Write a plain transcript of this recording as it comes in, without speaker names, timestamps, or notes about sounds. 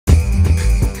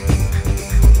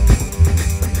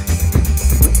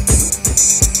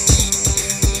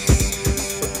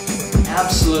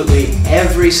absolutely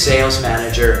every sales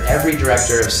manager, every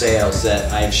director of sales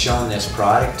that I've shown this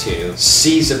product to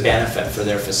sees a benefit for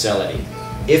their facility.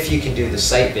 If you can do the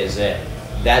site visit,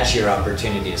 that's your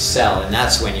opportunity to sell, and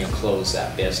that's when you close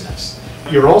that business.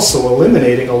 You're also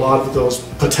eliminating a lot of those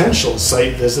potential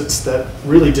site visits that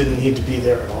really didn't need to be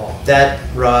there at all. That,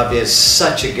 Rob, is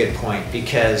such a good point,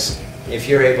 because if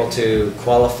you're able to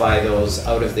qualify those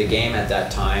out of the game at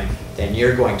that time, then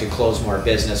you're going to close more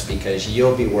business because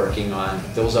you'll be working on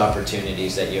those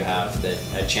opportunities that you have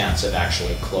a chance of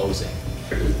actually closing.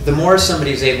 The more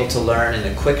somebody's able to learn and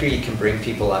the quicker you can bring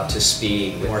people up to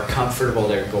speed, the more comfortable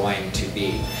they're going to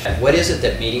be. And what is it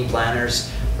that meeting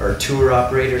planners or tour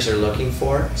operators are looking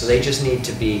for? So they just need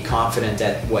to be confident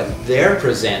that what they're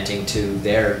presenting to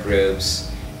their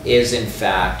groups is in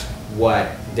fact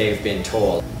what they've been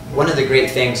told. One of the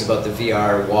great things about the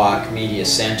VR Walk Media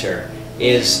Center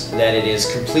is that it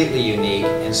is completely unique,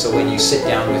 and so when you sit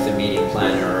down with a meeting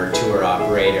planner or tour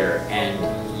operator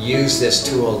and use this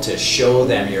tool to show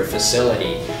them your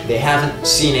facility, they haven't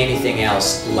seen anything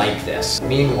else like this.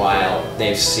 Meanwhile,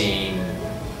 they've seen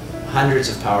hundreds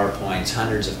of PowerPoints,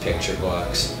 hundreds of picture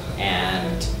books,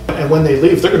 and when they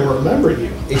leave, they're going to remember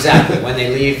you. Exactly. When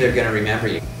they leave, they're going to remember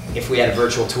you. If we had a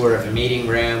virtual tour of a meeting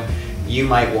room, you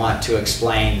might want to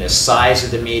explain the size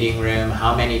of the meeting room,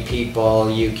 how many people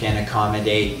you can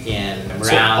accommodate in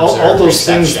rounds so all those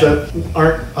reception. Things that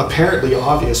aren't apparently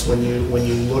obvious when you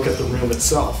look at the room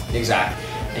itself. Exactly.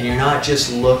 And you're not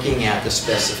just looking at the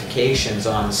specifications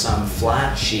on some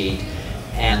flat sheet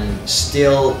and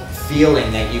still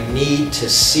feeling that you need to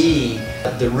see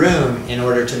the room in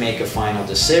order to make a final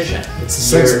decision. It's a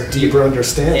sense of deeper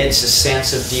understanding. It's a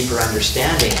sense of deeper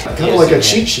understanding. Kind of like a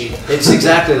cheat sheet. It's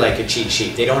exactly like a cheat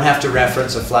sheet. They don't have to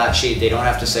reference a flat sheet. They don't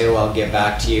have to say, well, I'll get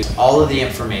back to you. All of the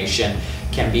information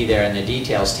can be there in the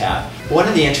details tab. One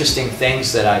of the interesting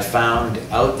things that I've found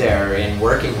out there in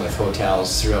working with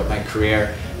hotels throughout my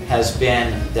career has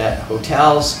been that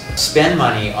hotels spend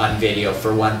money on video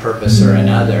for one purpose or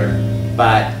another,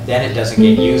 but then it doesn't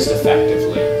get used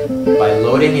effectively. By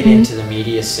loading it into the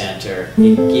media center,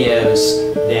 it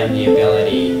gives them the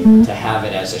ability to have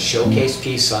it as a showcase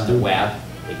piece on the web.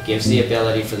 It gives the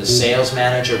ability for the sales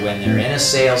manager, when they're in a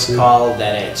sales call,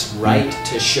 that it's right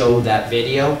to show that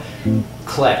video.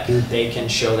 Click. They can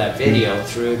show that video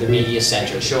through the media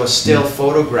center. Show a still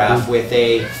photograph with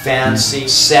a fancy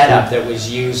setup that was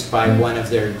used by one of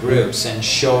their groups, and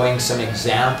showing some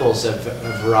examples of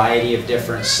a variety of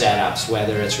different setups,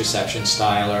 whether it's reception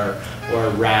style or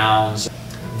rounds.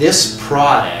 This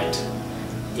product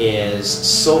is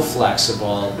so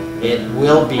flexible. It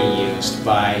will be used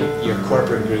by your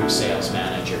corporate group sales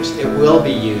managers. It will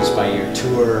be used by your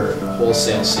tour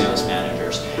wholesale sales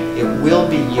managers. It will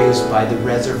be used by the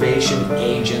reservation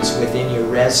agents within your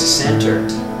res center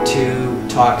to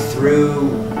talk through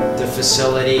the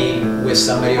facility with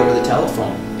somebody over the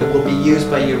telephone. It will be used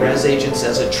by your res agents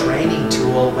as a training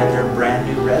tool when they're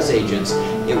brand new res agents.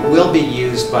 It will be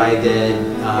used by the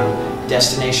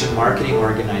destination marketing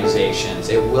organizations.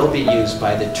 It will be used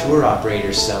by the tour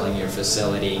operators selling your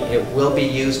facility. It will be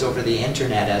used over the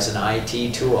internet as an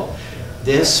IT tool.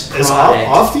 This product,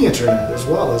 off the internet as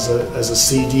well, as a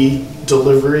CD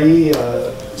delivery,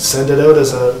 send it out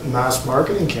as a mass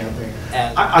marketing campaign.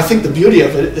 And I think the beauty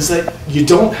of it is that you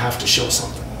don't have to show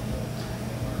something,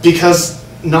 because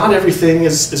not everything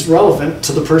is relevant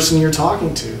to the person you're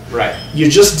talking to. Right. You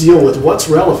just deal with what's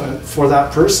relevant for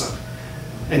that person,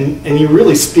 and you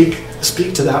really speak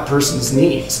to that person's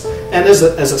needs. And as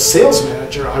a sales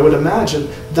manager, I would imagine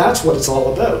that's what it's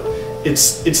all about.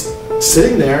 It's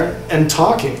sitting there and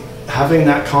talking, having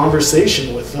that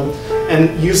conversation with them,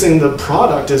 and using the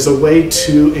product as a way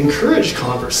to encourage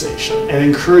conversation and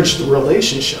encourage the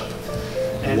relationship.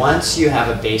 And once you have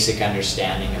a basic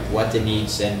understanding of what the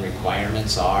needs and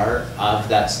requirements are of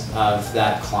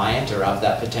that client or of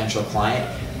that potential client,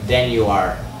 then you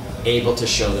are able to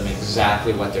show them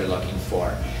exactly what they're looking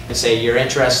for. And say, you're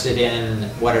interested in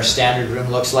what our standard room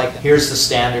looks like. Here's the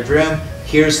standard room.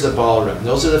 Here's the ballroom.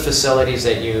 Those are the facilities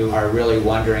that you are really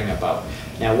wondering about.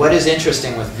 Now, what is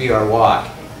interesting with VR Walk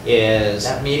is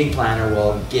that meeting planner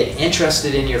will get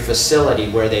interested in your facility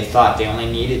where they thought they only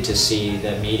needed to see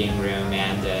the meeting room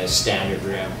and the standard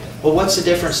room. Well, what's the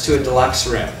difference to a deluxe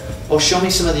room? Oh, show me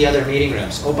some of the other meeting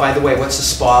rooms. Oh, by the way, what's the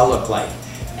spa look like?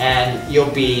 And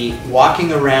you'll be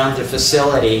walking around the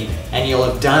facility and you'll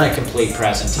have done a complete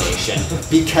presentation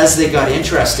because they got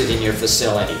interested in your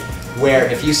facility. Where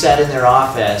if you sat in their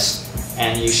office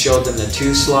and you showed them the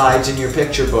 2 slides in your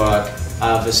picture book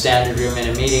of a standard room and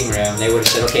a meeting room, they would have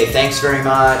said, okay, thanks very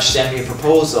much, send me a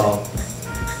proposal.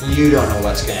 You don't know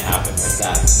what's going to happen with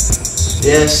that.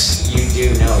 this, you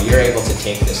do know you're able to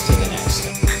take this to the next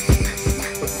step.